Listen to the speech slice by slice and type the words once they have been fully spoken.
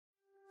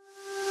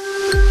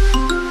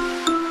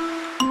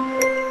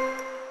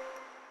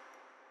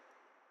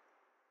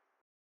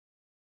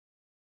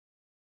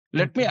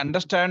Let me Okay.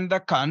 understand the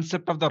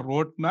concept of the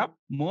roadmap.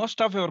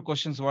 Most of your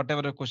questions,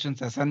 whatever your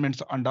questions,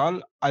 assignments, and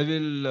all, I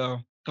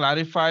will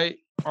clarify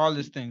all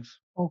these things.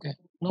 Okay.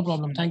 No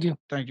problem. Thank you.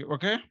 Thank you.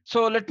 Okay.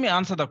 So let me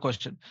answer the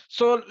question.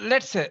 So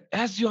let's say,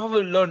 as you have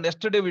learned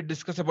yesterday, we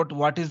discussed about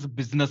what is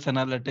business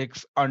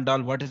analytics and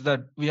all. What is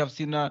that? We have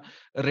seen a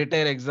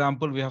retail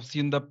example. We have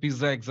seen the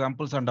pizza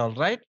examples and all,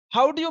 right?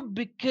 How do you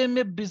become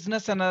a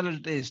business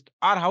analyst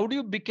or how do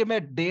you become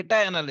a data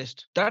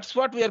analyst? That's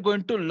what we are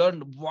going to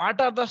learn. What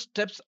are the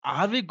steps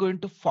are we going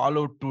to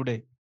follow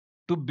today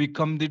to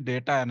become the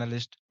data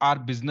analyst or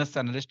business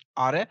analyst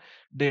or a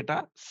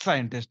data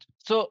scientist?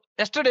 So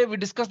yesterday we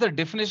discussed the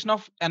definition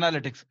of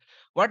analytics.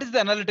 What is the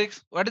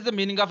analytics? What is the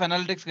meaning of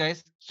analytics,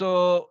 guys?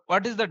 So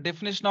what is the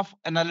definition of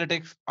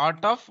analytics?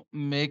 Art of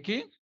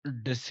making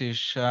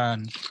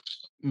decisions.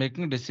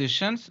 Making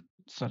decisions.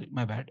 Sorry,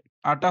 my bad.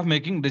 Art of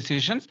making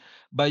decisions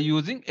by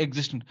using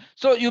existing.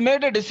 So you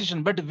made a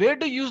decision, but where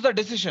to use the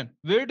decision?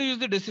 Where to use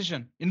the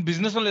decision? In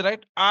business only,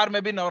 right? Or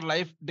maybe in our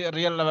life, the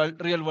real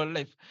world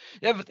life.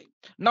 Everything.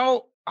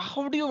 Now,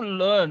 how do you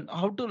learn?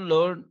 How to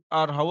learn,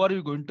 or how are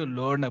you going to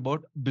learn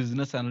about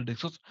business analytics?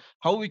 So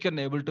how we can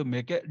able to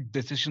make a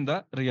decision in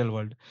the real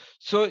world.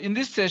 So in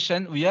this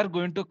session, we are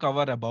going to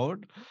cover about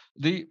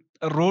the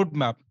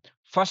roadmap.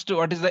 First,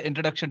 what is the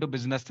introduction to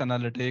business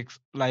analytics,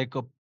 like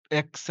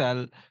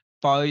Excel,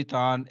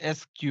 Python,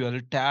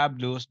 SQL,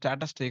 Tableau,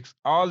 statistics,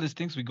 all these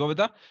things. We go with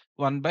the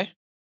one by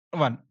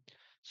one.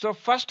 So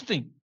first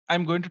thing,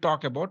 I'm going to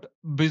talk about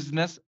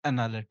business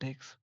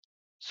analytics.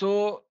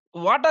 So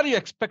what are you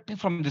expecting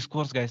from this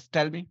course, guys?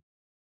 Tell me.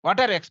 What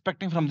are you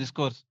expecting from this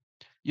course?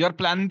 You are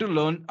planning to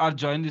learn or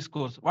join this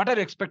course. What are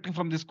you expecting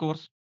from this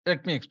course?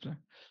 Let me explain.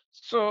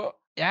 So,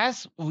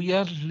 as we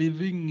are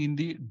living in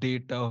the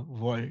data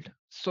world,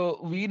 so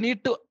we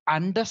need to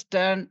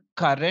understand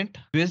current,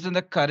 based on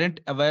the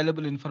current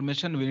available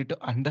information, we need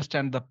to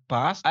understand the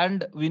past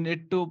and we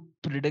need to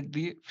predict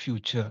the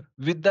future.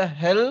 With the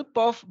help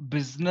of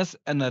business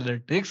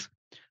analytics,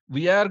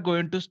 we are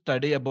going to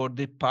study about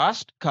the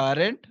past,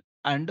 current,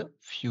 and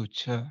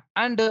future.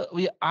 And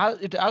we all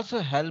it also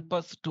help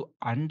us to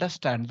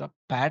understand the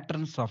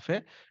patterns of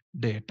a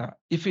data.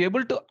 If you're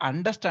able to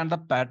understand the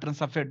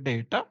patterns of a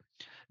data,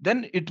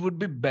 then it would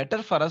be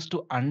better for us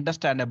to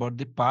understand about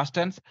the past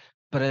tense,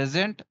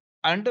 present,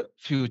 and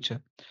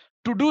future.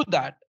 To do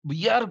that,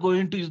 we are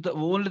going to use the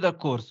only the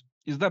course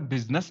is the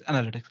business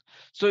analytics.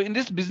 So in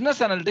this business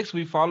analytics,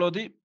 we follow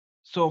the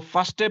so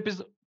first step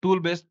is tool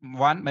based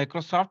one,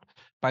 Microsoft,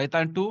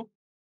 Python 2,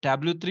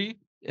 Tableau 3,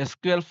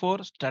 SQL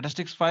 4,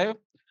 Statistics 5,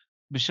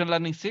 Machine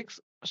Learning 6,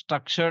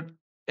 Structured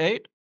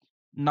 8.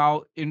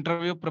 Now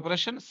interview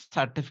preparation,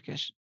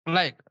 certification.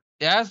 Like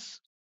as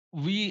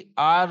we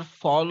are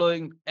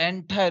following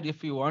entire,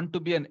 if you want to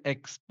be an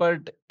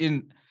expert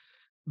in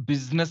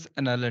business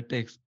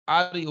analytics,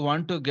 or you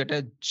want to get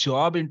a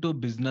job into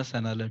business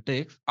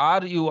analytics,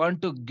 or you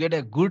want to get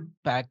a good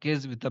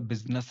package with a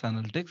business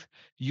analytics,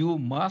 you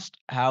must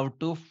have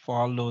to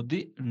follow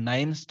the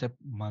 9 step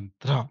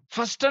mantra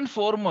first and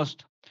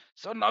foremost.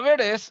 So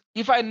nowadays,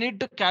 if I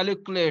need to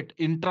calculate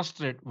interest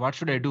rate, what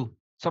should I do?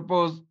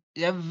 Suppose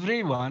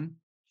everyone,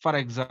 for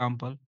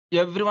example,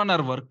 everyone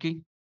are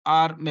working,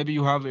 or maybe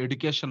you have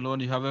education loan,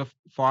 you have a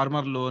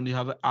farmer loan, you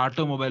have an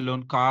automobile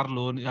loan, car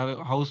loan, you have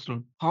a house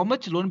loan. How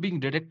much loan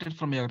being deducted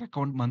from your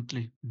account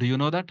monthly? Do you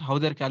know that? How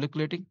they're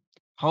calculating?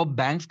 How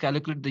banks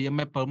calculate the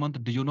EMI per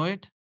month? Do you know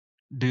it?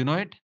 Do you know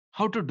it?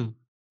 How to do?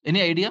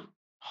 Any idea?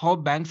 How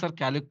banks are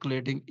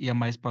calculating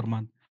EMIs per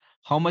month?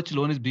 How much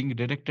loan is being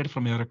deducted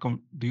from your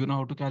account? Do you know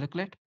how to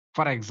calculate?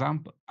 For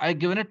example, I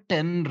given a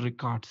 10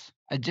 records.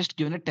 I just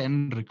given a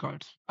 10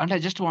 records and I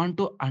just want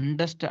to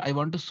understand. I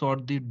want to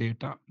sort the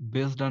data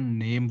based on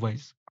name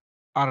wise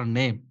or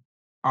name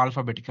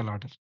alphabetical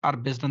order or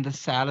based on the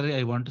salary.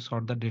 I want to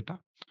sort the data.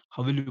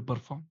 How will you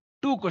perform?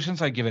 Two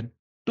questions I given.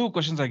 Two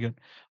questions I given.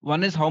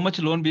 One is how much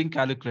loan being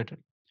calculated.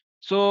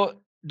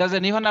 So does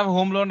anyone have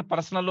home loan,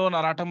 personal loan,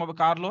 or automobile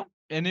car loan?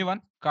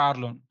 Anyone? Car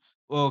loan.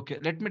 Okay,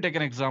 let me take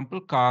an example.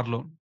 Car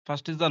loan.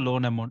 First is the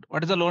loan amount.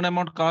 What is the loan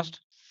amount cost?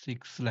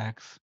 6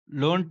 lakhs.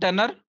 Loan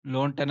tenor.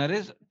 Loan tenor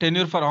is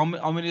tenure for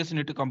how many years you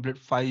need to complete?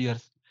 5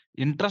 years.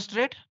 Interest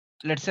rate.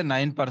 Let's say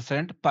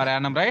 9% per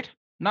annum, right?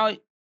 Now,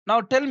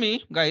 now tell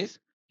me, guys.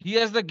 He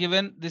has the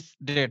given this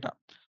data.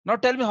 Now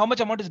tell me how much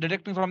amount is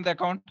deducting from the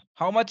account.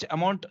 How much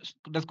amount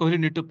does Kohli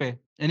need to pay?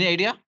 Any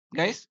idea?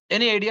 Guys,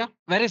 any idea?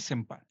 Very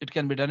simple. It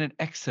can be done in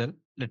Excel.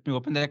 Let me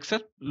open the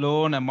Excel.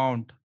 Loan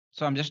amount.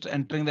 So I'm just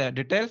entering the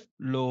details.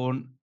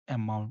 Loan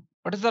amount.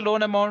 What is the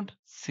loan amount?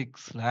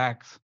 6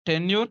 lakhs.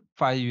 Tenure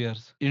 5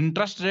 years.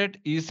 Interest rate,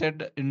 he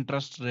said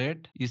interest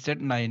rate, he said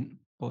 9%.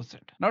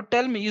 Now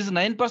tell me, is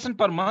 9%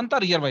 per month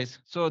or year wise?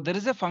 So there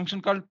is a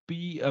function called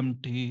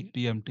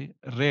PMT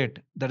rate.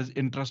 That is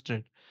interest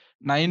rate.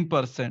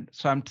 9%.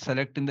 So I'm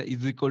selecting the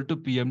is equal to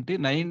PMT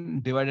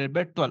 9 divided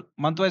by 12.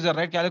 Month wise,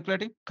 right?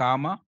 Calculating,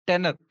 comma,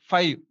 tenor,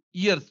 5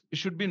 years. It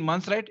should be in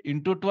months, right?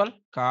 Into 12,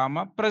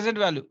 comma, present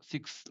value,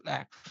 6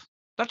 lakhs.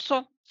 That's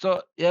all.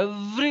 So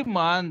every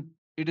month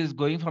it is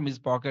going from his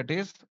pocket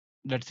is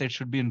let's say it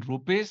should be in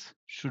rupees,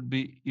 should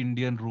be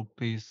Indian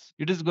rupees.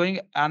 It is going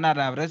on an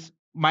average.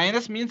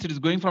 Minus means it is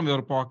going from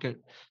your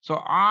pocket. So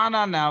on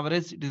an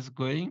average, it is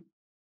going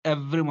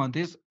every month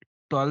is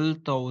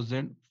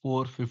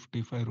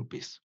 12,455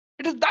 rupees.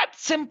 It is that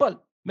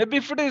simple. Maybe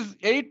if it is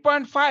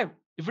 8.5,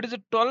 if it is a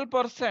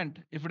 12%,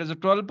 if it is a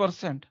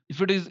 12%,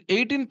 if it is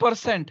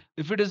 18%,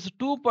 if it is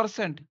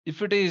 2%,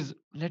 if it is,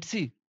 let's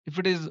see, if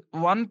it is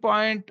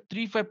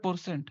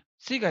 1.35%.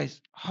 See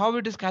guys, how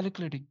it is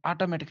calculating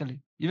automatically.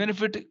 Even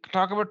if it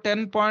talk about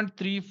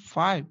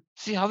 10.35,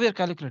 see how we are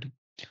calculating.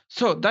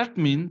 So that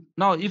means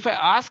now if I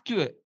ask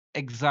you an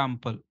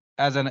example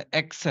as an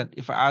Excel,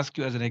 if I ask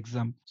you as an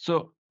example,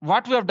 so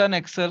what we have done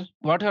Excel,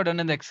 what we have done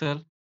in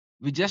Excel,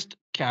 we just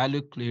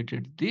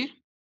calculated the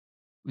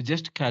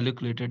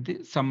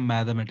some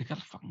mathematical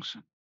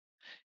function.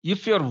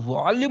 If your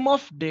volume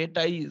of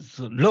data is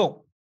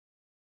low,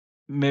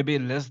 maybe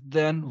less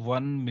than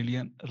 1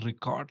 million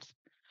records.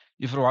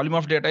 If your volume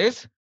of data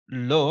is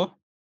low,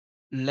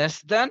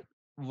 less than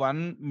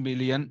 1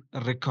 million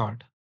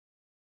record.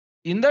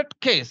 In that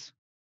case,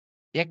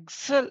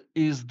 Excel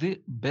is the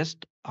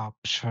best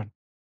option.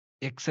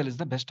 Excel is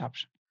the best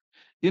option.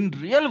 In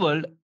real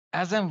world,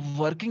 as I'm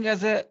working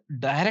as a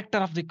director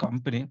of the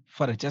company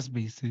for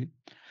HSBC,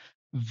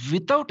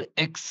 without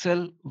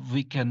Excel,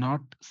 we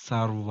cannot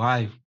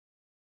survive.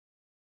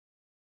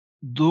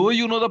 Though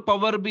you know the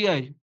Power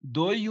BI,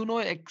 though you know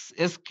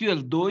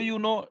SQL, though you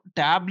know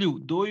Tableau,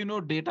 though you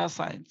know data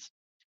science,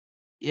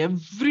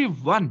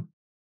 everyone,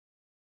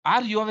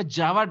 or you have a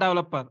Java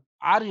developer,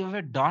 or you have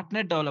a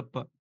 .NET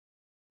developer,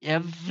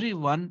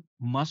 everyone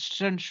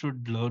must and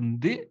should learn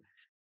the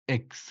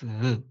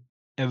Excel.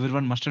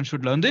 Everyone must and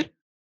should learn the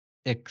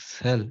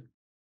Excel.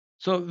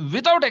 So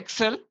without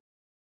Excel,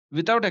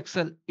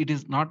 it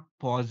is not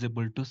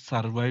possible to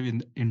survive in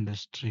the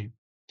industry.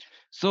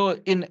 So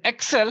in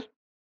Excel,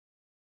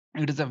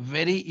 it is a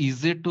very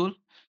easy tool.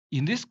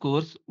 In this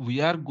course, we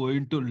are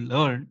going to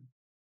learn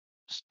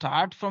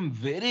start from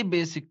very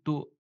basic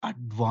to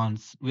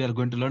advanced. We are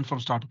going to learn from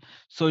start.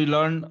 So you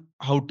learn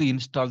how to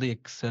install the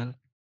Excel,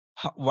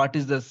 what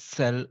is the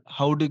cell,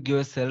 how to give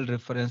a cell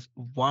reference,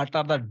 what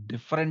are the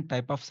different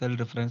type of cell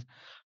reference,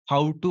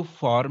 how to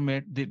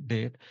format the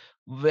date,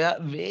 where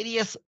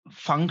various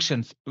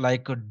functions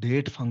like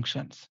date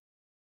functions,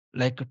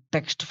 like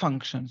text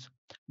functions,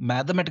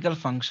 mathematical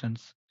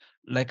functions,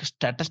 like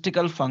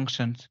statistical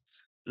functions,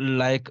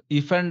 like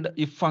if and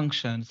if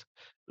functions,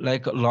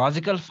 like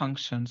logical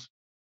functions,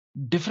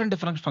 different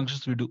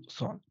functions we do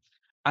solve.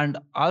 And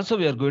also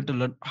we are going to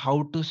learn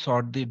how to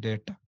sort the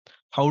data,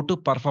 how to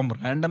perform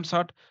random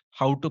sort,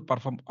 how to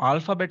perform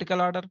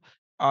alphabetical order,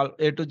 all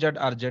A to Z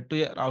or Z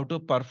to A, how to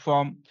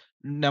perform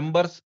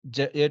numbers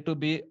A to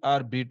B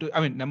or B to, I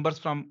mean numbers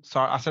from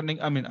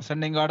ascending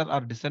order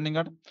or descending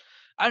order.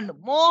 And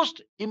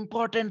most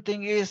important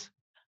thing is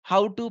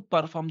how to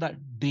perform the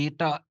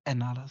data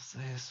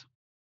analysis.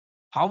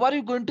 How are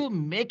you going to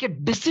make a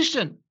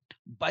decision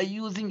by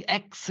using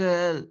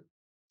Excel?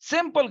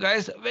 Simple,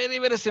 guys. Very,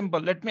 very simple.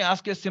 Let me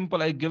ask you a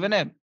simple. I given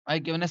a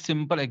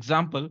simple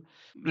example.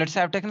 Let's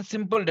say I've taken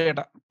simple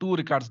data, 2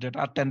 records data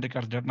or 10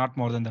 records data, not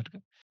more than that.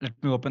 Let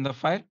me open the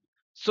file.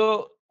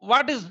 So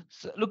what is,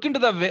 look into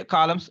the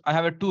columns. I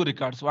have a 2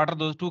 records. What are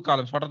those 2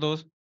 columns? What are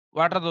those?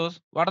 What are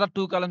those? What are the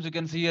 2 columns you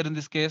can see here in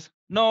this case?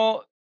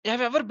 No, have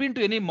you ever been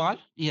to any mall?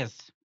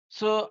 Yes.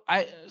 So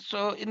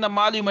in the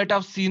mall you might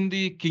have seen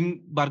the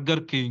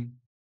Burger King,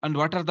 and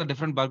what are the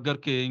different Burger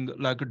King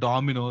like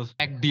Domino's,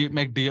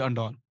 McD and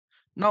all.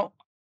 Now,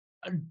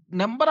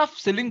 number of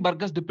selling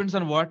burgers depends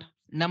on what?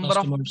 Number of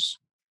Customers.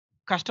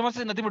 customers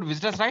is nothing but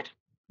visitors, right?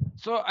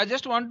 So I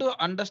just want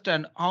to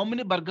understand how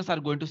many burgers are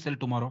going to sell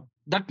tomorrow.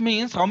 That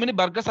means how many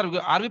burgers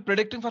are we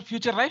predicting for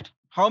future, right?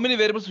 How many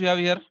variables we have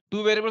here?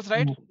 2 variables,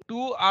 right? No.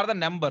 2 are the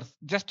numbers.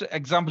 Just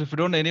example, if you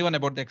don't know anyone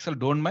about the Excel,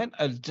 don't mind.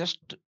 I'll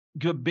just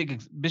give a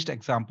best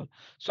example.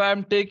 So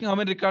I'm taking how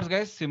many records,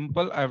 guys?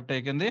 Simple. I've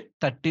taken the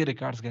 30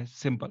 records, guys.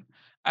 Simple.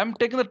 I'm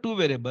taking the 2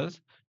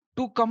 variables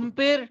to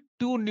compare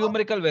 2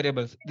 numerical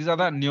variables. These are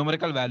the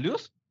numerical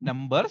values,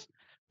 numbers.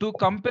 To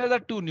compare the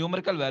 2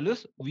 numerical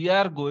values, we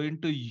are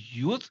going to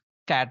use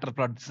scatter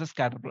plot. This is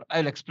scatter plot.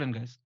 I'll explain,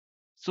 guys.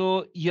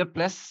 So here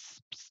plus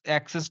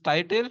axis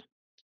title,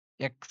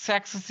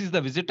 x-axis is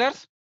the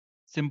visitors.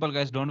 Simple,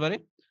 guys, don't worry.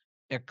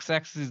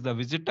 X-axis is the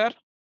visitor,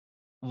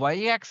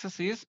 y-axis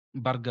is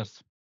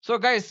burgers. So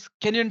guys,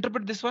 can you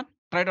interpret this one?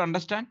 Try to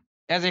understand.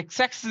 As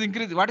x-axis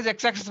increase, what is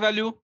x-axis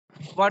value?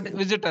 What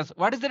visitors?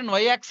 What is there in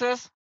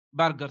y-axis?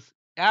 Burgers.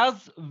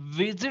 As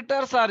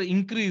visitors are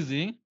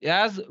increasing,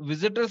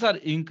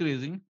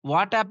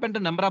 what happened to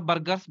number of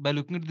burgers by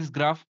looking at this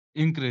graph?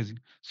 Increasing.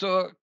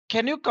 So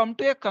can you come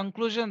to a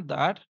conclusion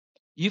that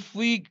if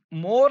we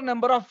more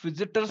number of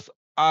visitors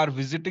are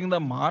visiting the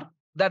mall,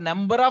 the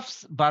number of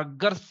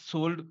burgers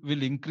sold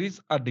will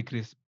increase or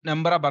decrease?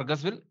 Number of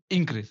burgers will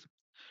increase.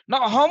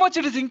 Now, how much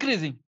it is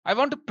increasing? I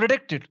want to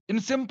predict it. In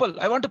simple,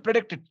 I want to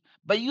predict it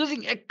by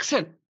using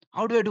Excel.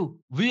 How do I do?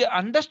 We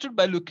understood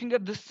by looking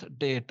at this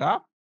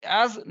data.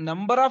 as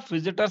number of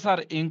visitors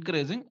are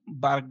increasing,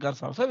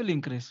 burgers also will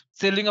increase.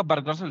 Selling of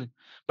burgers will.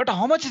 But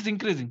how much is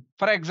increasing?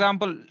 For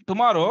example,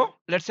 tomorrow,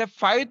 let's say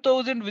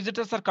 5,000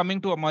 visitors are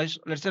coming to my.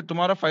 Let's say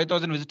tomorrow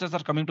 5,000 visitors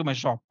are coming to my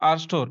shop or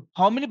store.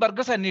 How many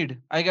burgers I need?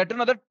 I get to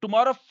know that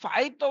tomorrow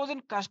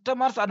 5,000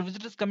 customers or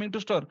visitors coming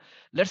to store.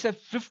 Let's say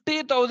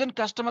 50,000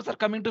 customers are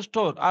coming to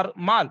store or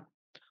mall.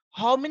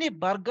 How many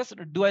burgers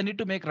do I need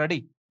to make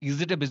ready? Is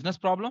it a business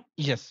problem?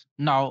 Yes.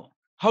 Now,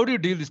 how do you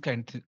deal this kind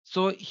of thing?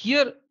 So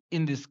here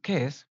in this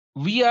case,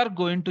 we are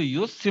going to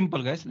use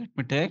simple, guys.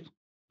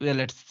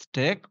 Let's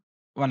take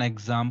one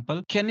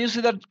example. Can you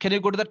see that? Can you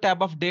go to the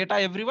tab of data,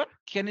 everyone?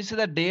 Can you see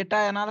the data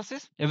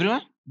analysis,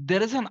 everyone?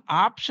 There is an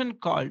option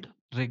called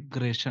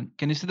regression.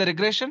 Can you see the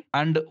regression?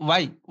 And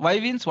y? Y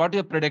means what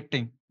you're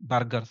predicting?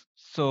 Burgers.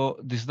 So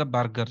this is the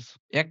burgers.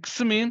 X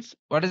means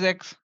what is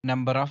X?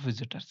 Number of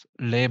visitors.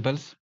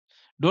 Labels.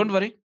 Don't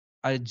worry.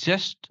 I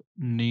just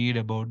need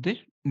about the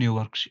new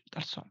worksheet.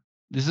 That's all.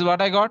 This is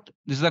what I got.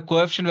 This is the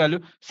coefficient value.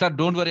 Sir,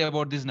 don't worry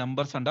about these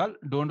numbers and all.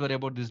 Don't worry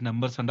about these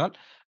numbers and all.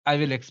 I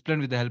will explain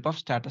with the help of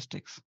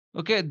statistics.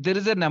 Okay, there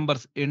is a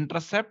numbers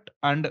intercept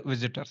and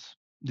visitors.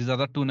 These are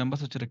the two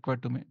numbers which are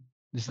required to me.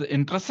 This is the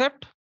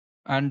intercept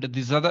and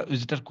these are the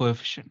visitor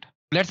coefficient.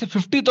 Let's say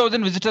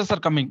 50,000 visitors are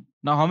coming.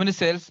 Now how many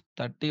sales?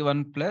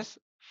 31 plus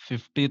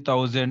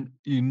 50,000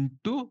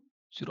 into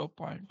 0.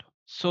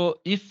 So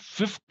if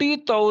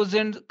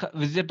 50,000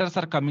 visitors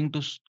are coming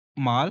to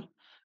mall,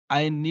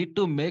 I need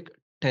to make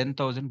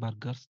 10,000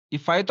 burgers.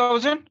 If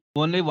 5,000,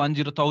 only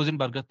 10,000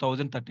 burger,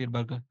 1,038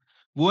 burger.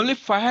 Only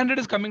 500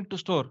 is coming to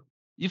store.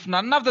 If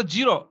none of the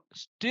zero,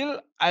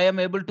 still I am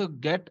able to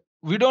get,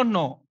 we don't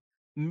know.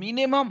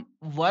 Minimum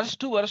worst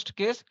to worst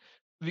case,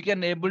 we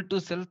can able to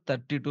sell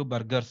 32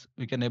 burgers.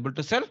 We can able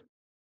to sell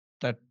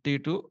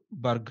 32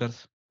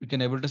 burgers. We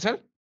can able to sell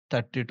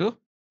 32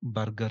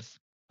 burgers.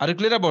 Are you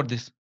clear about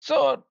this?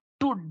 So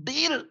to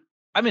deal,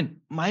 I mean,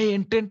 my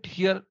intent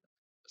here,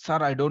 sir,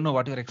 I don't know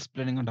what you're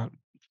explaining and all.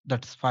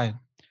 That's fine.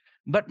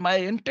 But my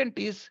intent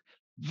is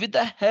with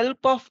the help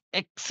of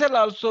Excel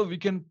also, we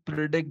can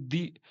predict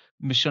the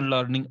machine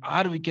learning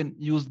or we can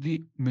use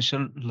the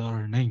machine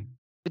learning.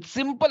 It's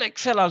simple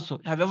Excel also.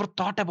 Have you ever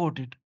thought about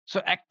it?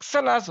 So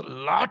Excel has a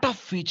lot of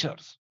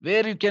features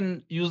where you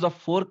can use the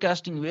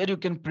forecasting, where you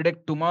can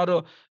predict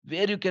tomorrow,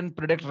 where you can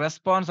predict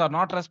response or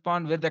not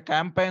respond, where the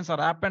campaigns are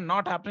happen,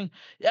 not happening.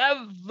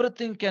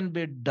 Everything can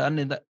be done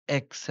in the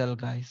Excel,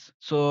 guys.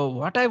 So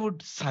what I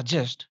would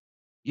suggest,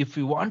 if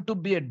you want to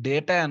be a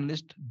data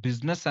analyst,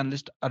 business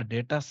analyst, or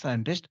data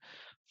scientist,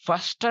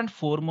 first and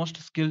foremost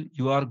skill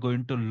you are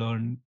going to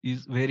learn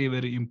is very,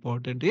 very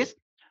important is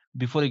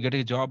before you get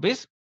a job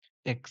is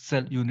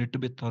Excel. You need to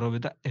be thorough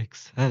with the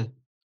Excel.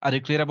 Are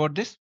you clear about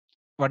this?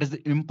 What is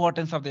the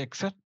importance of the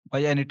Excel?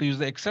 Why I need to use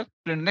the Excel?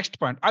 Next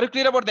point. Are you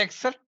clear about the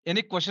Excel?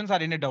 Any questions or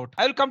any doubt?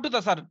 I will come to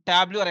the sir.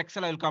 Tableau or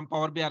Excel, I will come.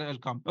 Power BI, I will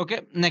come.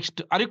 Okay.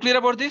 Next. Are you clear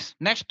about this?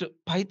 Next,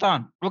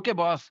 Python. Okay,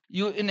 boss.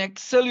 You in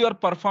Excel, you are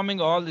performing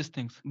all these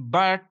things.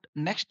 But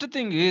next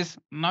thing is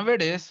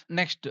nowadays,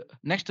 next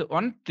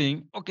one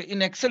thing. Okay,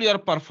 in Excel, you are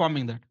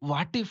performing that.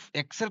 What if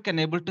Excel can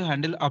able to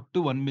handle up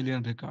to 1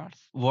 million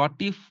records? What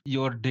if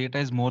your data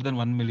is more than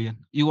 1 million?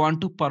 You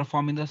want to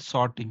perform in the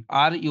sorting,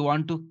 or you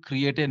want to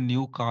create a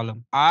new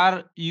column,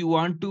 or you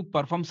want to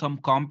perform some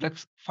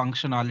complex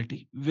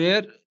functionality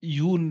where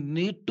you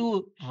need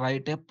to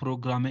write a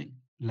programming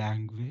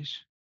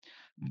language.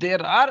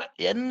 There are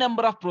n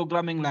number of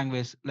programming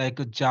languages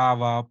like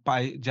Java,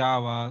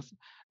 Java,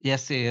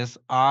 SAS,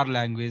 R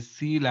language,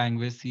 C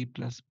language, C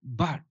plus.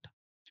 But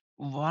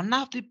one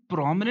of the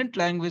prominent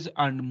language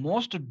and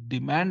most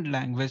demand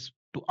language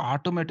to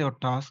automate your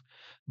task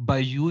by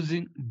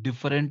using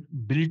different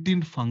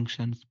built-in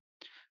functions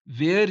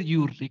where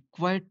you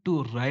require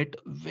to write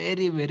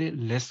very, very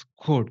less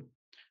code,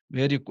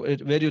 where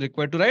you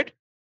require to write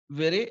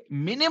very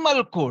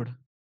minimal code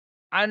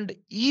and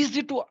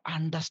easy to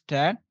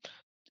understand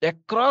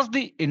across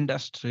the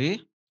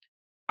industry.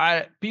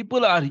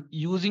 People are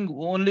using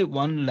only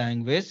one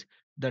language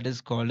that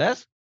is called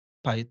as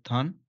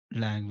Python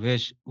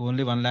language.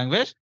 Only one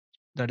language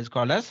that is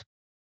called as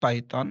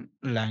Python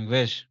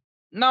language.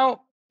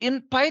 Now,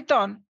 in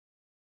Python,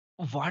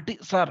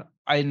 sir,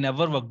 I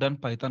never worked on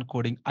Python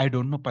coding. I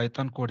don't know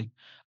Python coding.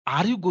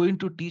 Are you going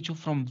to teach you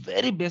from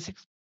very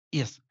basics?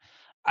 Yes.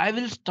 I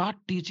will start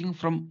teaching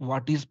from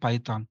what is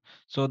Python.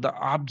 So the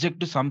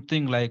object is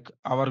something like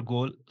our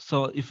goal.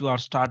 So if you are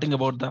starting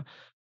about the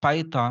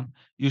Python,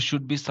 you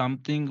should be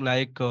something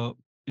like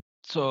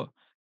so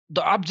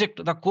the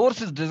object, the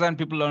course is designed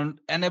people learn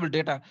enable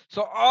data.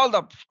 So all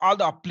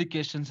the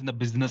applications in the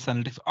business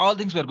analytics, all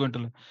things we are going to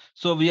learn.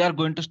 So we are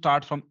going to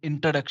start from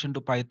introduction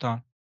to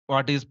Python.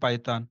 What is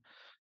Python?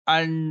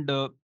 And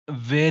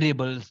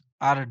variables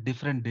are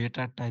different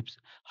data types,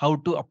 how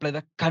to apply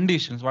the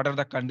conditions, what are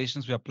the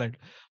conditions we applied,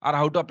 or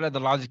how to apply the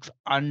logics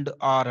and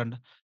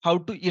how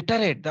to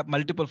iterate the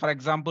multiple. For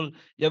example,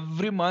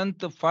 every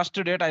month first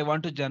date I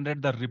want to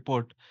generate the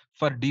report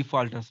for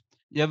defaulters.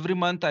 Every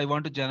month I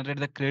want to generate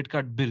the credit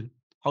card bill.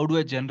 How do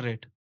I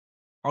generate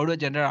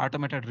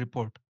automated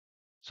report?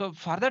 So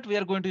for that, we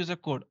are going to use a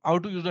code, how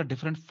to use the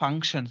different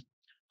functions,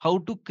 how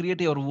to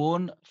create your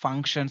own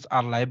functions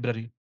or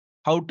library,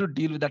 how to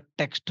deal with the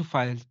text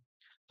files.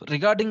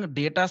 Regarding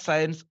data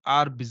science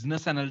or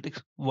business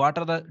analytics, what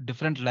are the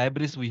different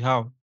libraries we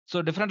have?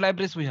 So different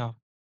libraries we have,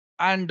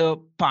 and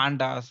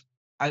pandas,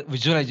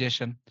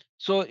 visualization.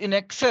 So in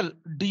Excel,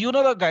 do you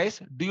know the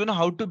guys? Do you know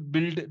how to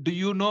build? Do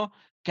you know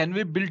can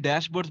we build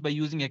dashboards by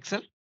using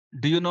Excel?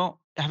 Do you know?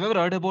 Have you ever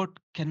heard about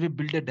can we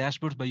build a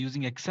dashboard by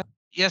using Excel?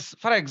 Yes,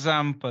 for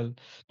example,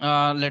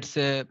 let's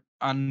say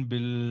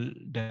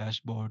unbuild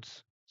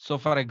dashboards. So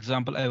for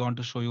example, I want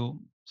to show you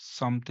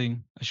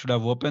something. I should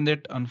have opened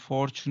it.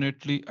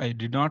 Unfortunately, I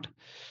did not.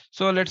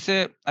 So let's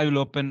say I will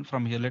open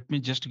from here. Let me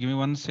just give me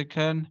 1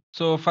 second.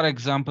 So for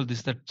example,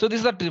 this that. So this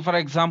is that. For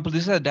example,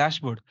 this is a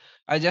dashboard.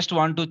 I just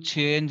want to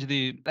change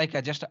the like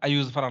I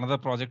use for another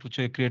project which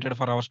I created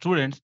for our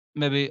students.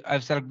 Maybe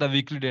I've selected the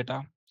weekly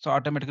data. So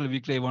automatically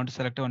weekly I want to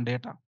select one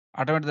data.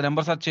 Automatically the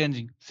numbers are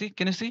changing. See,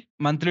 can you see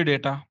monthly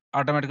data?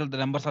 Automatically the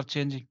numbers are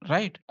changing,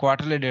 right?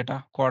 Quarterly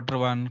data, quarter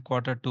one,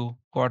 quarter two,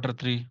 quarter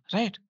three,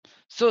 right?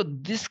 So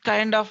this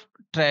kind of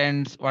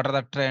trends, what are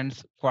the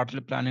trends?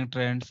 Quarterly planning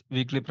trends,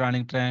 weekly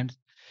planning trends,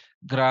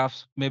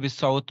 graphs, maybe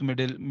south,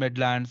 middle,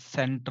 midlands,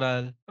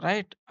 central,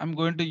 right? I'm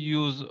going to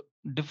use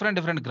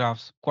different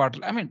graphs,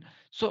 quarterly. I mean,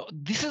 so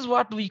this is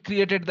what we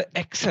created the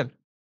Excel,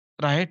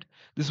 right?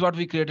 This is what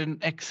we created in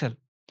Excel.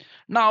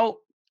 Now,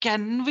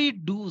 can we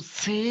do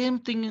same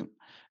thing?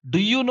 Do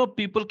you know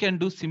people can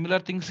do similar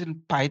things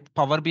in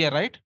Power BI,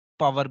 right?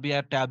 Power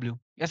BI Tableau.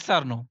 Yes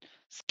or no?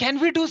 Can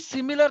we do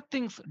similar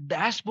things,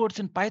 dashboards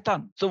in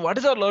Python? So what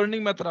is our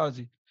learning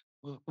methodology?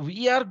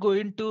 We are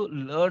going to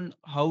learn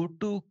how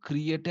to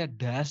create a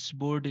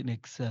dashboard in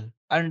Excel.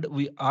 And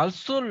we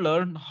also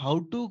learn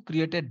how to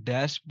create a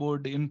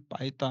dashboard in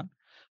Python.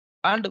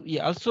 And we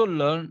also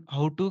learn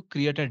how to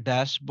create a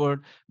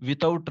dashboard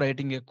without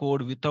writing a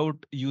code,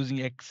 without using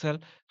Excel,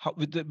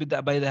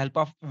 by the help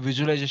of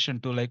visualization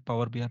tool like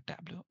Power BI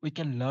Tableau. We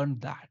can learn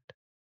that.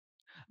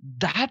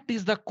 That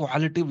is the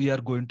quality we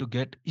are going to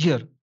get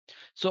here.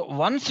 So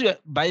once you,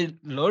 by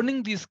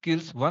learning these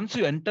skills, once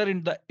you enter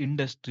in the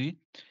industry,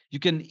 you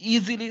can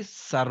easily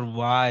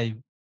survive.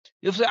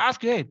 If they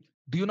ask you, hey,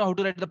 do you know how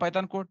to write the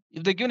Python code?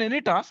 If they given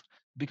any task,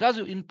 because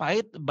in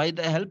Python, by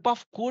the help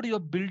of code, you're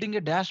building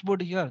a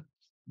dashboard here.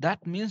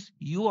 That means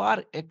you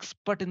are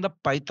expert in the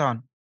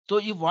Python. So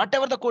if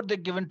whatever the code they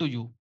given to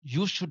you,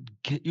 you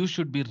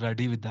should be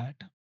ready with that.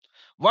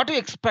 What do you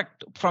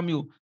expect from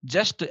you?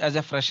 Just as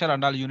a fresher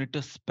and all, you need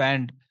to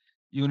spend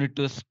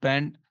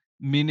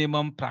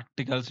minimum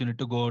practicals. You need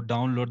to go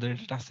download the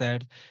data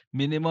set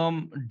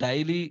minimum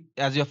daily.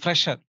 As a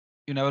fresher,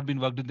 you never been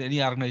worked with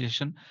any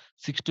organization,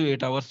 6 to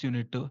 8 hours you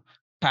need to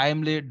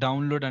timely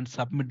download and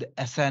submit the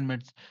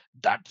assignments.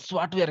 That's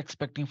what we are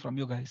expecting from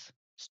you guys.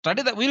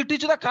 Study that. We'll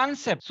teach you the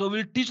concept. So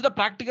we'll teach the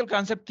practical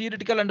concept,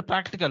 theoretical and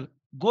practical.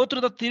 Go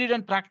through the theory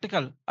and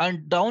practical and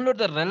download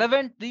the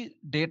relevant the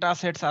data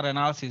sets or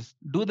analysis.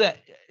 Do the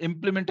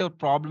implement your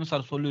problems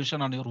or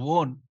solution on your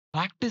own.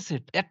 Practice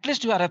it. At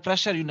least you are a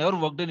fresher. You never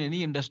worked in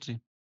any industry.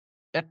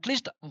 At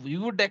least we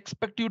would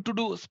expect you to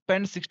do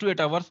spend 6 to 8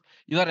 hours.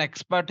 You are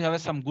expert. You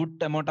have some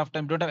good amount of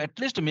time. Don't have at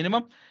least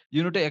minimum.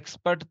 You need to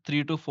expert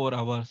 3 to 4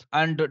 hours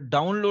and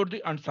download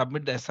the and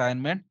submit the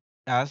assignment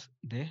as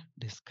they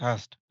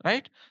discussed.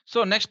 Right.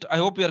 So next, I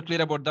hope you are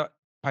clear about the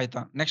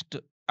Python. Next,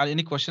 are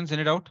any questions?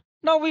 Any doubt?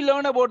 Now we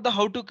learn about the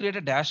how to create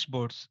a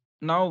dashboards.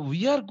 Now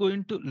we are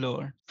going to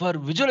learn for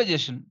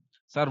visualization.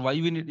 Sir, why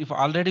we need if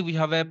already we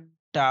have a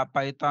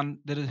Python,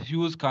 there is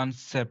huge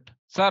concept.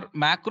 Sir,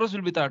 macros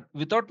will be that.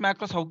 Without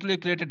macros, how can you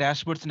create a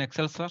dashboards in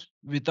Excel, sir?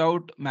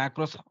 Without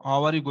macros,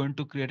 how are you going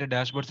to create a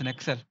dashboards in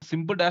Excel?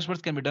 Simple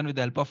dashboards can be done with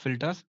the help of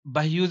filters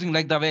by using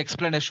like the way I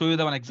explained. I show you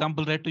the one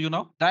example right to you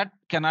now. That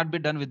cannot be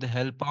done with the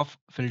help of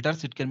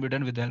filters. It can be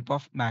done with the help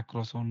of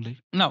macros only.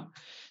 Now,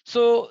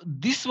 so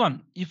this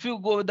one, if you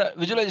go with the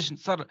visualization,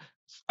 sir,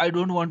 I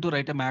don't want to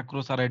write a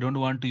macros or I don't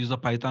want to use a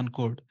Python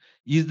code.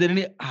 Is there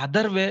any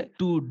other way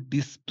to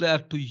display or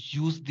to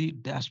use the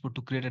dashboard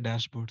to create a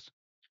dashboards?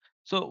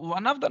 So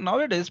one of the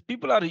nowadays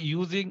people are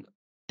using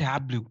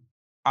Tableau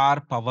or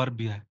Power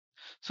BI.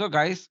 So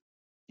guys,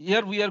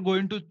 here we are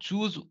going to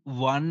choose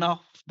one of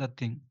the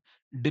thing.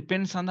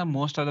 Depends on the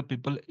most of the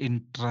people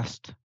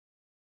interest.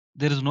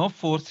 There is no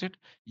force it.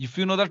 If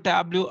you know the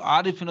Tableau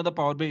or if you know the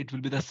Power BI, it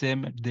will be the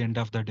same at the end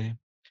of the day.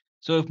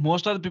 So if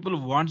most of the people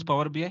wants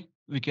Power BI,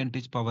 we can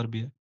teach Power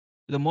BI.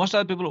 The most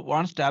of the people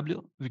wants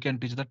Tableau, we can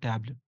teach the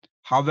Tableau.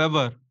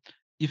 However,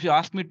 if you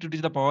ask me to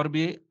teach the Power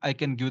BI, I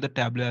can give the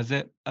Tableau as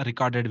a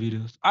recorded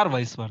videos or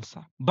vice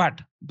versa.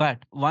 But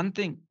one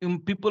thing,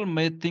 people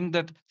may think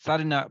that,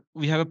 sir,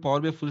 we have a Power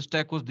BI full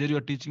stack course. There you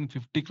are teaching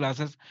 50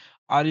 classes.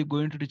 Are you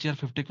going to teach your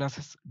 50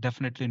 classes?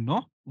 Definitely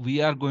no.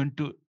 We are going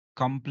to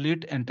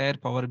complete entire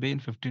Power BI in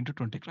 15 to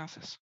 20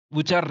 classes,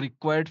 which are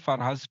required for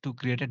us to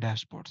create a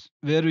dashboards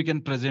where we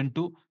can present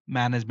to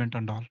management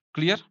and all.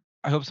 Clear?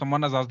 I hope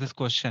someone has asked this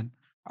question.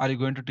 Are you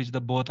going to teach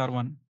the both or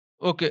one?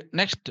 Okay,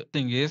 next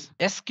thing is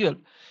SQL.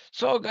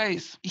 So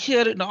guys,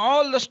 here in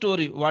all the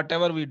story,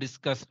 whatever we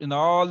discussed in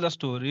all the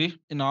story,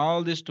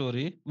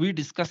 we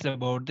discussed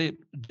about the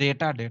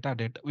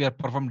data. We are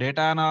perform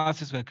data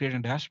analysis, we are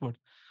creating dashboard.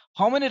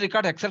 How many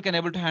records Excel can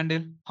able to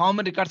handle? How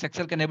many records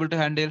Excel can able to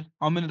handle?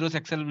 How many rows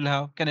Excel will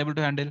have can able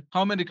to handle?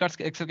 How many records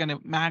Excel can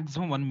have?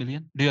 Maximum 1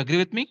 million. Do you agree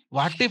with me?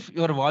 What if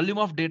your volume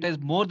of data is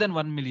more than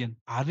 1 million?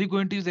 Are we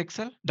going to use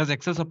Excel? Does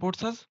Excel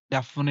supports us?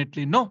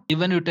 Definitely no.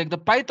 Even you take the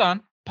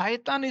Python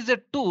is a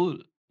tool.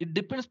 It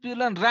depends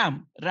purely on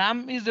RAM.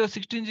 RAM is a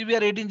 16 GB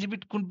or 18 GB.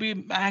 It could be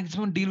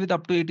maximum deal with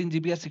up to 18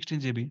 GB or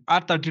 16 GB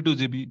or 32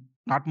 GB,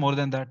 not more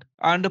than that.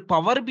 And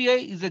Power BI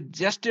is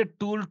just a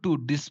tool to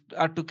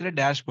to create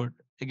dashboard.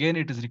 Again,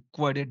 it is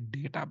required a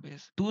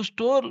database to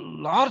store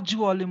large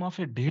volume of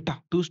a data.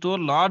 To store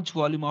large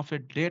volume of a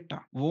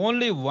data,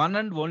 only one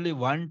and only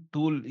one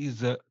tool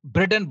is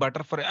bread and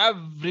butter for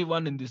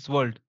everyone in this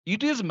world.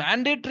 It is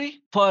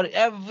mandatory for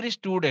every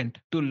student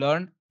to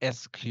learn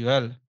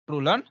SQL.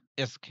 To learn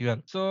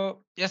SQL.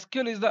 So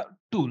SQL is the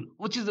tool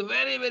which is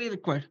very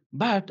required.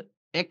 But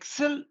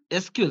SQL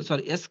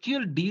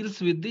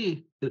deals with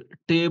the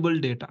table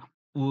data,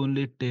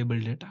 only table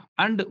data.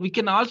 And we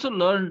can also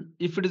learn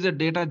if it is a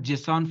data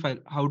JSON file,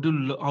 how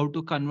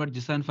to convert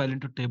JSON file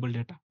into table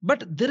data.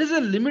 But there is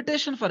a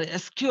limitation for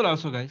SQL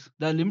also, guys.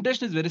 The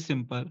limitation is very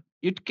simple.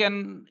 It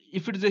can,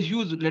 if it is a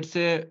huge, let's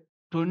say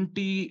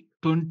 20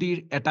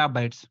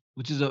 petabytes,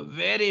 which is a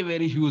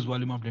very huge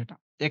volume of data,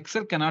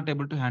 Excel cannot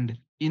able to handle.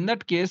 In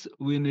that case,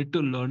 we need to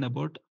learn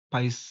about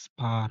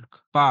PySpark,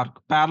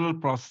 parallel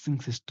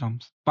processing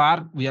systems.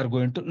 Spark, we are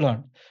going to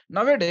learn.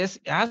 Nowadays,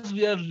 as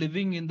we are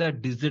living in the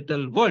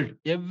digital world,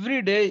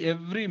 every day,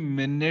 every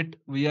minute,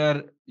 we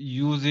are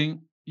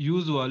using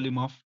huge volume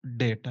of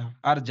data,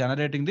 are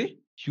generating the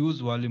huge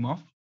volume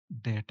of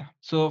data.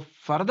 So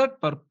for that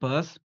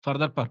purpose,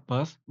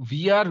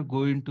 we are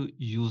going to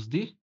use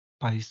the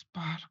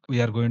PySpark.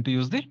 We are going to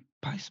use the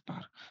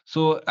PySpark.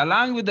 So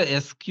along with the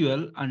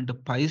SQL and the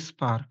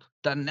PySpark,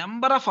 the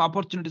number of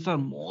opportunities are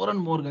more and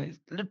more, guys.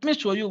 Let me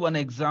show you one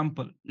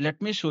example.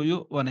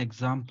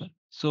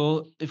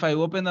 So if I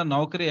open the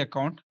Naukri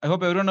account, I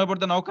hope everyone know about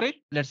the Naukri.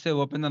 Let's say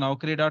open the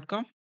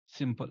Naukri.com.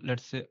 Simple.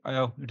 Let's say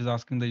it is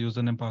asking the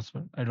username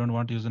password. I don't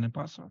want username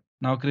password.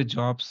 Naukri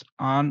jobs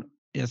on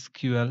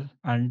SQL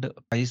and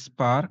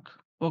PySpark.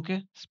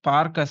 Okay,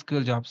 Spark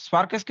SQL jobs.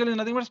 Spark SQL is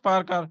nothing but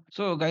Spark.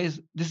 So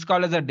guys, this is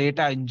called as a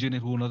data engineer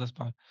who knows the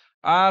Spark.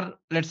 Or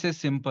let's say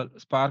simple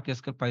Spark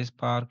SQL,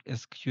 PySpark,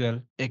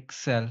 SQL,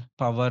 Excel,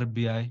 Power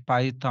BI,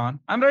 Python.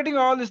 I'm writing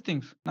all these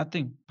things.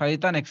 Nothing.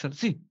 Python, Excel.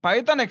 See,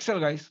 Python,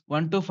 Excel, guys.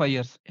 1 to 5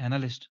 years.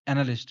 Analyst.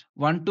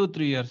 1 to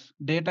 3 years.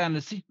 Data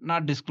analyst. See,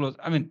 not disclosed.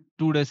 I mean,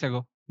 2 days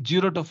ago.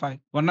 0 to 5.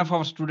 One of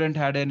our student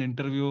had an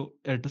interview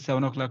at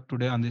 7 o'clock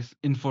today on this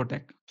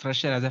Infotech.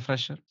 Fresher as a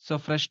fresher. So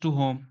fresh to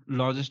home.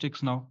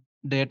 Logistics now.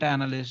 Data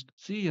analyst.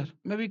 See here.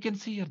 Maybe you can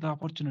see here the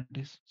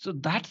opportunities. So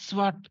that's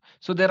what.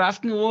 So they're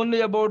asking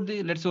only about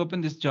the, let's open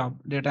this job.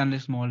 Data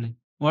analyst only.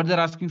 What they're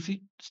asking,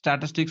 see,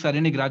 statistics or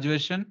any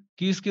graduation.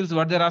 Key skills,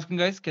 what they're asking,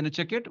 guys. Can you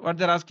check it? What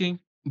they're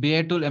asking?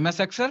 BA tool, MS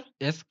Excel,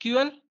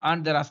 SQL,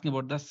 and they're asking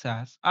about the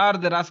SAS, or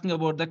they're asking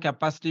about the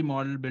capacity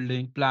model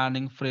building,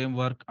 planning,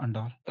 framework, and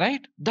all.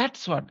 Right?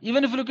 That's what.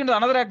 Even if you look into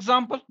another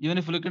example,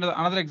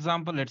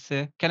 let's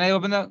say, can I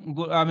open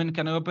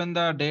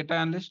the data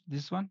analyst?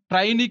 This one,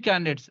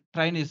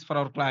 trainees for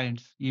our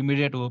clients,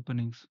 immediate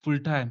openings, full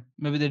time.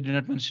 Maybe they did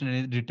not mention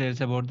any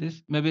details about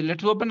this. Maybe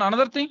let's open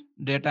another thing,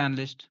 data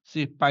analyst.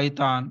 See,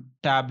 Python,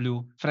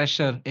 Tableau,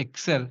 Fresher,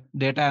 Excel,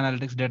 data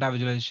analytics, data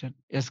visualization.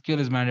 SQL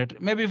is mandatory.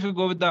 Maybe if you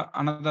go with the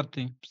another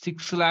thing,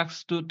 6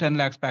 lakhs to 10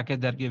 lakhs package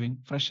they're giving,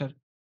 Fresher,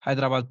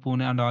 Hyderabad,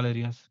 Pune, and all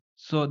areas.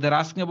 So they're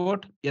asking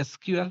about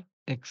SQL,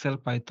 Excel,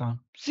 Python.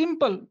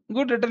 Simple,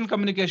 good written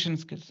communication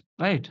skills.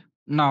 Right?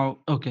 Now,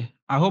 okay.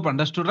 I hope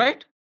understood,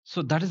 right?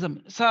 So that is a,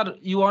 sir,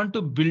 you want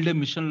to build a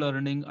machine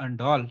learning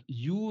and all.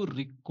 You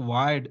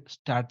required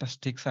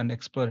statistics and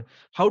explore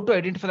how to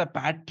identify the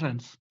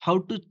patterns, how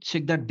to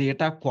check the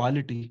data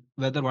quality,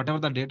 whether whatever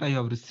the data you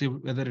have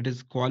received, whether it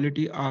is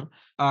quality or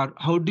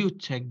how do you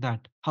check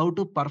that? How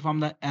to perform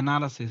the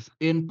analysis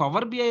in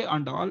Power BI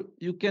and all?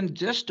 You can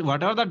just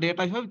whatever the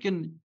data you have, you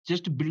can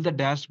just build the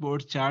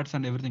dashboards, charts,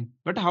 and everything.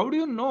 But how do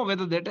you know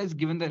whether data is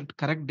given the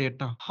correct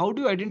data? How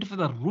do you identify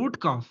the root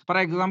cause? For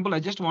example, I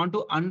just want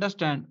to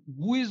understand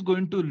who is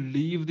going to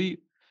leave the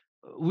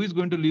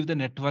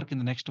network in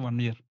the next 1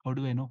 year. How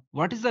do I know?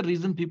 What is the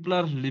reason people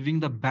are leaving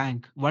the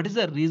bank? What is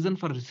the reason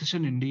for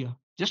recession in India?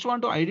 Just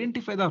want to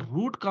identify the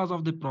root cause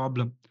of the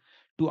problem.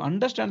 To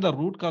understand the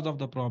root cause of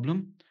the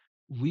problem,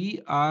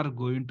 we are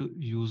going to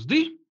use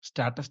the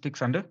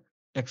statistics and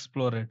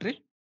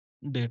exploratory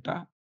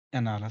data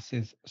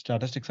analysis.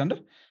 Statistics and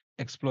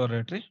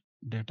exploratory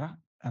data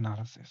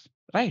analysis.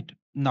 Right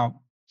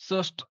now,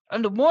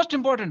 and the most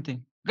important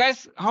thing,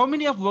 guys, how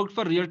many have worked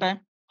for real time?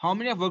 How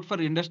many have worked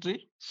for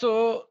industry?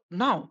 So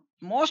now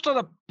most of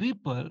the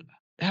people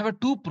have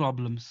two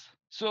problems.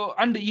 So,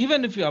 and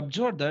even if you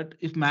observe that,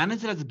 if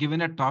manager has given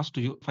a task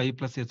to you, 5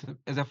 plus years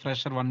as a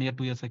fresher, 1 year,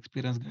 2 years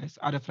experience, guys,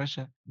 are a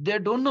fresher, they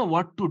don't know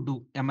what to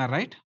do. Am I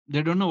right?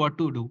 They don't know what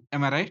to do.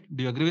 Am I right?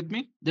 Do you agree with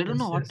me? They don't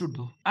know Yes, what yes. to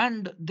do,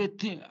 and they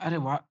think,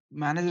 "Arey, what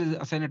manager is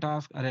assign a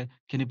task? Arey,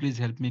 can you please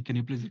help me? Can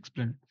you please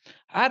explain?"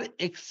 Are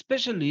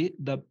especially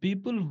the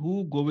people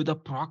who go with the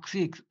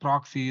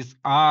proxies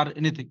or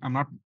anything. I'm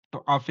not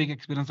fake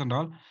experience and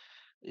all.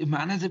 If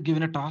manager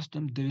given a task,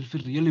 them they will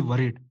feel really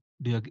worried.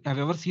 Have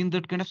you ever seen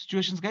that kind of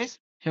situations, guys?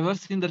 Have you ever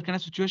seen that kind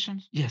of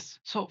situations? Yes.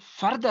 So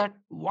for that,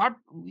 what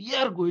we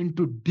are going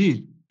to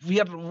deal,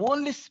 we are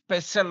only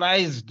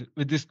specialized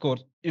with this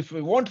course. If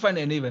we won't find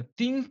anywhere,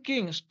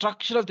 thinking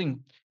structural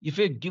thing. If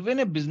you're given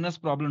a business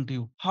problem to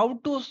you,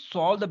 how to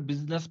solve the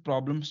business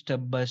problem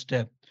step by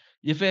step.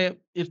 If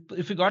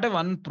you got a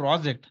one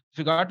project, if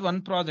you got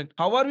one project,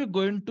 how are you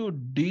going to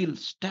deal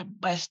step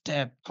by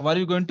step? How are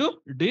you going to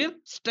deal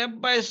step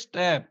by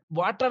step?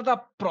 What are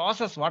the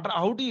process?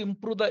 How do you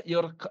improve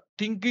your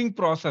thinking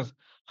process?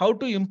 How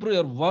to improve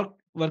your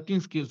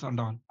working skills and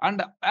all?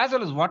 And as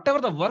well as whatever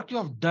the work you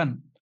have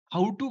done,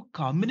 how to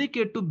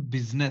communicate to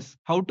business,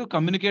 how to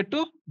communicate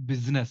to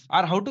business,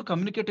 or how to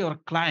communicate to your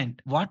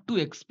client, what to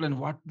explain,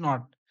 what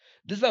not.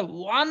 This is the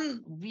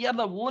one, we are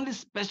the only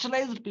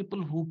specialized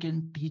people who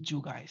can teach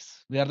you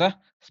guys. We are the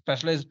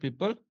specialized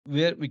people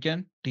where we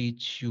can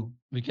teach you.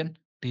 We can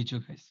teach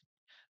you guys.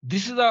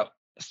 This is the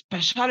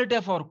speciality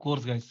of our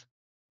course, guys.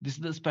 This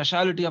is the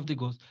speciality of the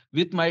course.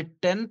 With my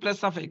 10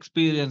 plus of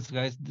experience,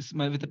 guys, this is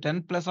my with the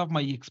 10 plus of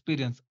my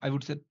experience, I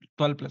would say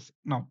 12 plus.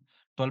 No,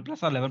 12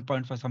 plus or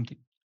 11.5 something.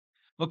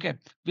 Okay.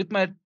 With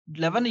my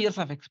 11 years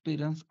of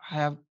experience, I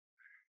have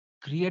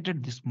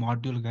created this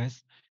module,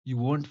 guys. You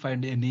won't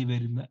find anywhere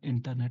in the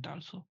internet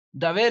also.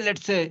 The way,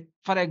 let's say,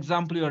 for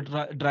example, you're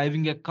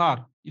driving a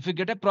car. If you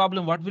get a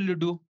problem, what will you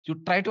do? You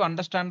try to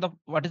understand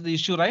what is the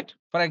issue, right?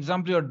 For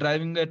example, you're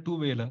driving a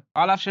two-wheeler.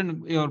 All of a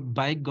sudden, your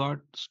bike got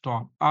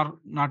stopped or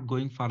not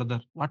going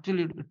further. What will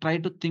you try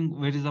to think?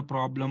 Where is the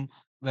problem?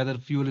 Whether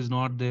fuel is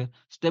not there.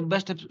 Step by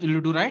step, will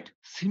you do, right?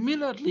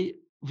 Similarly,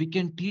 we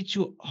can teach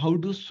you how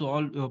to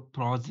solve your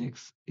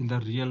projects in the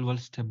real world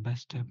step by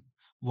step,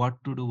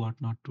 what to do, what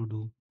not to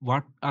do,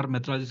 what are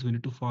methodologies we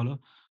need to follow.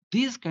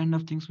 These kind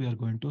of things we are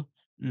going to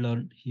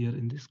learn here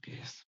in this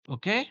case.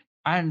 Okay.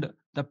 And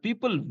the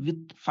people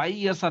with 5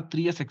 years or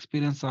 3 years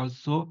experience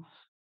also,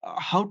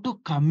 how to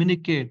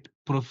communicate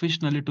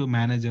professionally to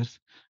managers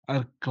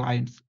or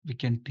clients, we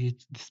can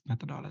teach this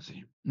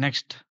methodology.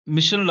 Next,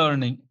 machine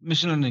learning,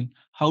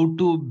 how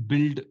to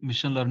build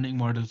machine learning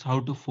models, how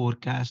to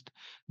forecast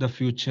the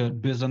future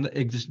based on the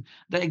existing.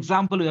 The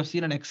example we have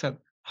seen in Excel,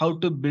 how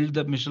to build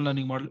the machine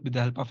learning model with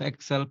the help of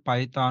Excel,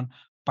 Python,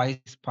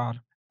 PySpark,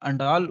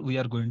 and all we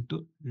are going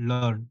to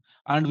learn.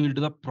 And we'll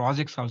do the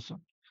projects also.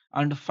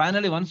 And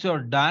finally, once you're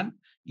done,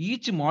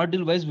 each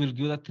module wise we'll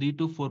give the 3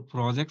 to 4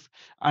 projects,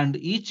 and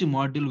each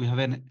module we have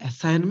an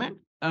assignment,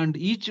 and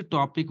each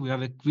topic we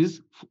have a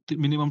quiz,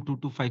 minimum 2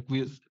 to 5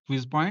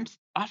 quiz points.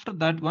 After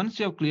that, once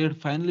you have cleared,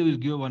 finally we'll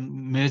give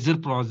one major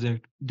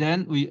project.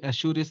 Then we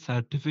assure a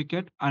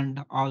certificate,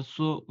 and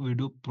also we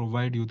do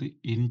provide you the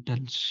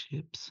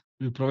internships.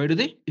 We provide you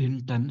the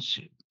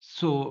internship.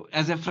 So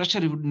as a fresher,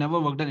 you would never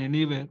worked on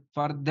anywhere.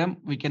 For them,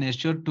 we can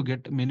assure to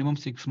get minimum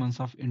 6 months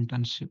of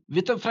internship.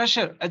 With a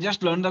fresher, I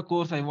just learned the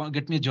course. I want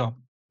get me a job.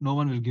 No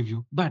one will give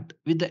you. But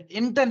with the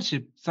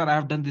internship, sir, I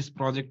have done this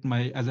project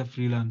as a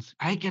freelance.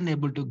 I can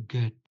able to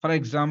get. For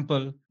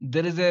example,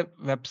 there is a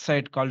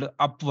website called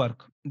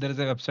Upwork. There is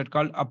a website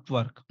called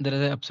Upwork. There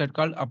is a website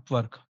called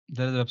Upwork.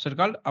 There is a website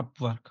called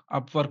Upwork.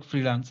 Upwork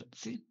freelance.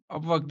 See,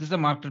 Upwork. This is a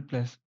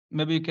marketplace.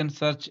 Maybe you can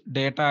search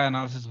data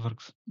analysis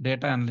works,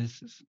 data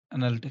analysis,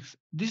 analytics.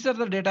 These are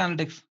the data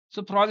analytics.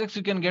 So projects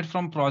you can get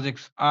from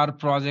projects are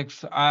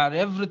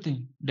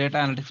everything. Data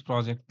analytics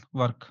project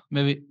work.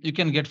 Maybe you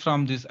can get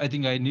from this. I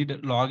think I need a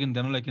login,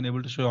 then I can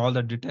able to show all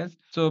the details.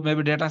 So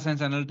maybe data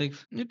science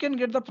analytics. You can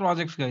get the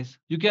projects, guys.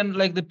 You can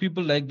like the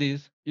people like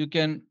this. You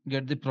can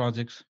get the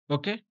projects.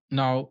 Okay.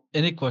 Now,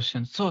 any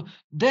questions? So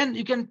then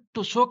you can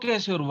to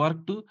showcase your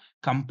work to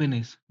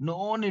companies.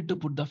 No need to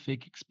put the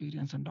fake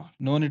experience and all.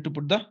 No need to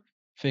put the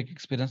fake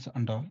experience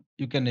and all.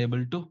 You can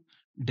able to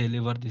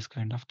deliver this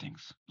kind of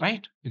things,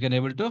 right? You can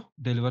able to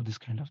deliver this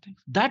kind of things.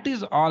 That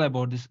is all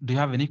about this. Do you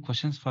have any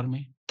questions for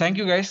me? Thank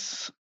you,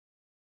 guys.